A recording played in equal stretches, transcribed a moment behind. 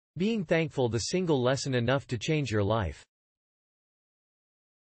Being thankful, the single lesson enough to change your life.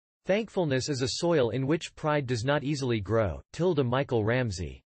 Thankfulness is a soil in which pride does not easily grow. Michael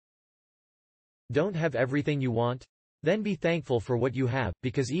Ramsey. Don't have everything you want? Then be thankful for what you have,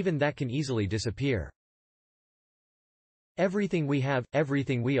 because even that can easily disappear. Everything we have,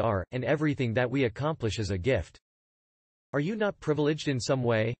 everything we are, and everything that we accomplish is a gift. Are you not privileged in some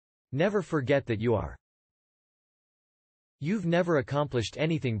way? Never forget that you are. You've never accomplished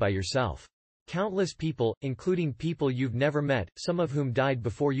anything by yourself. Countless people, including people you've never met, some of whom died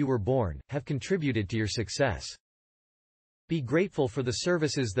before you were born, have contributed to your success. Be grateful for the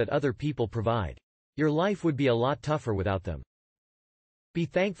services that other people provide. Your life would be a lot tougher without them. Be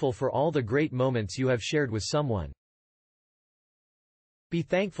thankful for all the great moments you have shared with someone. Be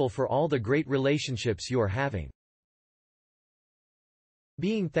thankful for all the great relationships you are having.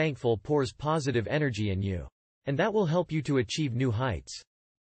 Being thankful pours positive energy in you. And that will help you to achieve new heights.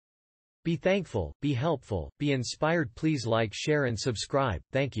 Be thankful, be helpful, be inspired. Please like, share and subscribe.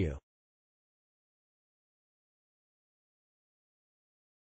 Thank you.